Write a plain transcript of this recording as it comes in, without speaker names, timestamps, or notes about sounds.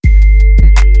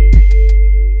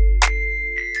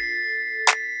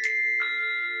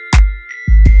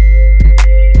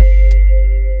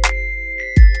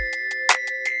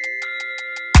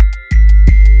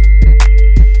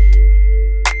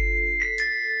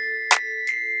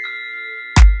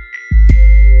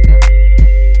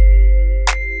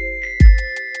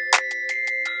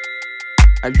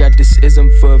I got this ism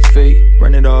for a fee,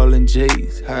 run it all in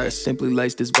G's. How I simply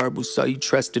lace this verbal so you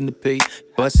trust in the P.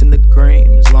 Bustin' the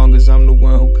cream, as long as I'm the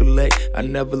one who collect. I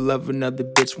never love another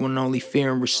bitch when only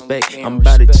fear and respect. I'm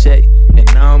about to check, and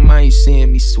I don't mind you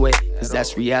seeing me sweat, cause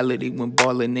that's reality when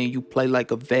ballin' and you play like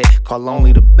a vet. Call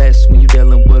only the best when you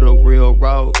dealing with a real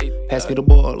road. Pass me the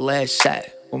ball, last shot,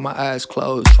 with my eyes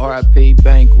closed. R.I.P.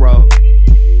 bankroll.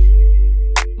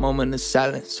 Moment of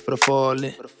silence for the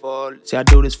fallen. See, I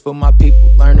do this for my people,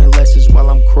 learning lessons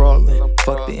while I'm crawling.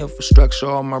 Fuck the infrastructure,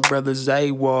 all my brothers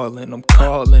AWOLin'. I'm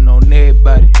calling on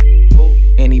everybody,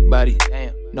 anybody.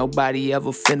 Nobody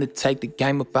ever finna take the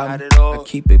game about me. I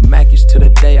keep it Mackish to the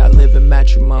day I live in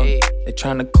matrimony. They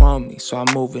tryna clone me, so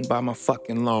I'm moving by my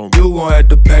fucking loan. You gon' have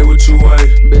to pay what you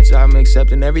weigh. Bitch, I'm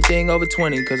accepting everything over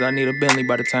 20, cause I need a Bentley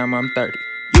by the time I'm 30.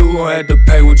 You gon' have to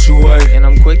pay what you weigh. And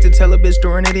I'm quick to tell a bitch to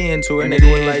run it into her, and they do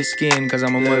it light skin, cause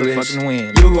I'm a motherfucking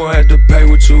win. You gon' have to pay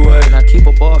what you weigh. And I keep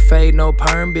a ball fade, no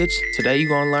perm, bitch. Today you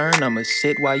gon' learn, I'ma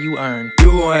sit while you earn.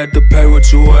 You gon' have to pay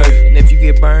what you weigh. And if you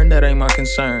get burned, that ain't my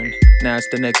concern. Now it's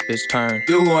the next bitch turn.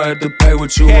 You gon' have to pay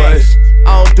what you weigh.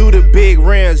 I don't do the big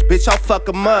rims, bitch, I'll fuck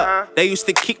 'em up. They used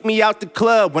to kick me out the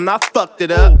club when I fucked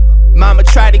it up. Mama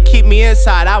tried to keep me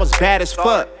inside, I was bad as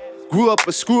fuck. Grew up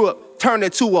a screw up, turned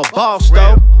into a boss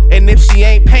though. And if she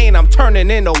ain't paying, I'm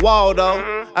turning in the wall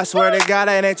though. I swear to God,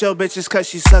 I ain't your bitches cause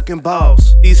she sucking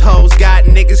balls. These hoes got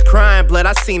niggas crying blood,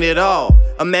 I seen it all.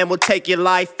 A man will take your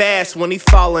life fast when he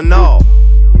falling off.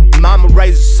 Mama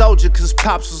raised a soldier cause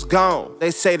pops was gone.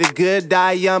 They say the good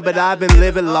die young, but I've been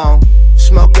living long.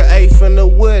 Smoke an A from the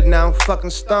wood, now I'm fucking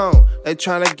stoned. They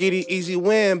tryna get it easy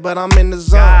win, but I'm in the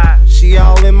zone. She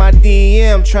all in my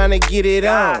DM, tryna get it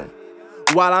on.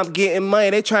 While I'm getting money,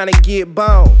 they tryna get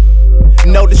bone.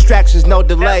 No distractions, no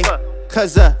delay.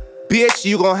 Cause bitch,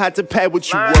 you gon' have to pay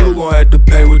what you weigh. You gon' have to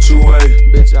pay what you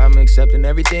weigh. Bitch, I'm accepting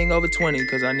everything over 20,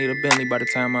 cause I need a Bentley by the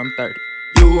time I'm 30.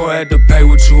 You gon' have to pay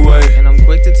what you weigh. And I'm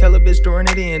quick to tell a bitch to run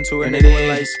it into her, and they do it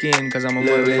light skin, cause I'm a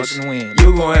motherfucking win.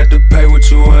 You gon' have to pay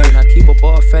what you weigh. And I keep a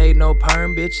ball fade, no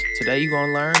perm, bitch. Today you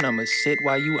gon' learn, I'ma sit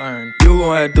while you earn. You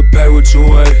gon' have to pay what you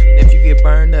weigh. And if you get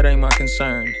burned, that ain't my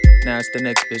concern. Now it's the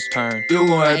next bitch turn. You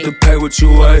gon' have to pay what you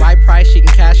weigh. Right price, she can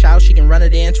cash out, she can run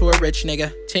it into a rich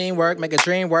nigga. Teamwork, make a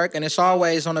dream work, and it's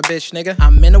always on a bitch nigga.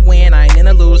 I'm in a win, I ain't in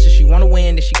a lose. If she wanna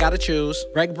win, then she gotta choose.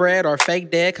 Break bread or fake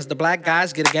dead, cause the black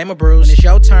guys get a game of brews. When it's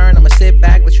your turn, I'ma sit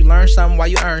back, let you learn something while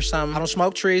you earn something. I don't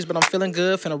smoke trees, but I'm feeling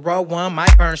good, finna roll one,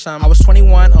 might burn some. I was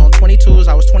 21 on 22s,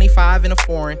 I was 25 in a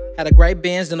foreign. Had a gray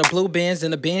Benz, then a blue Benz, then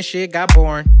the Benz shit got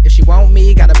boring. If she want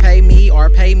me, gotta pay me,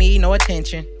 or pay me no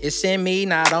attention. It's in me,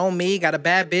 not on me, got a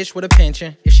bad bitch with a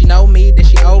pension. If she know me, then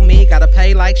she owe me, gotta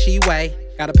pay like she weigh.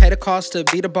 Gotta pay the cost to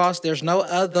be the boss, there's no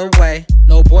other way.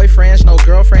 No boyfriends, no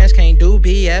girlfriends, can't do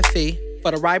BFE.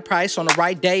 For the right price on the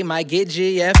right day, might get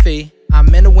GFE.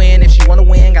 I'm in the win, if she wanna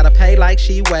win, gotta pay like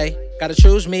she weigh. Gotta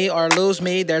choose me or lose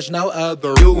me, there's no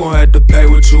other. You gon' have to pay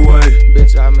what you weigh.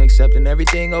 Bitch, I'm accepting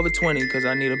everything over 20, cause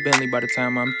I need a Bentley by the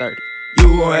time I'm 30. You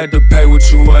gon' have to pay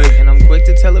what you weigh. And I'm quick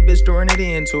to tell a bitch to run it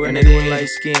into her, and they do it light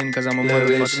skin, cause I'm a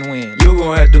motherfucking win. You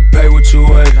gon' have to pay what you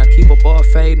weigh. And I keep a ball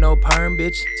fade, no perm,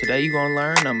 bitch. Today you gon'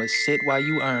 learn, I'ma sit while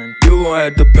you earn. You gon'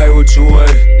 have to pay what you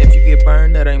weigh. And if you get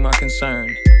burned, that ain't my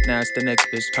concern. Now it's the next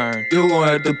bitch turn. You gon'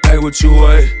 have to pay what you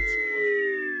weigh.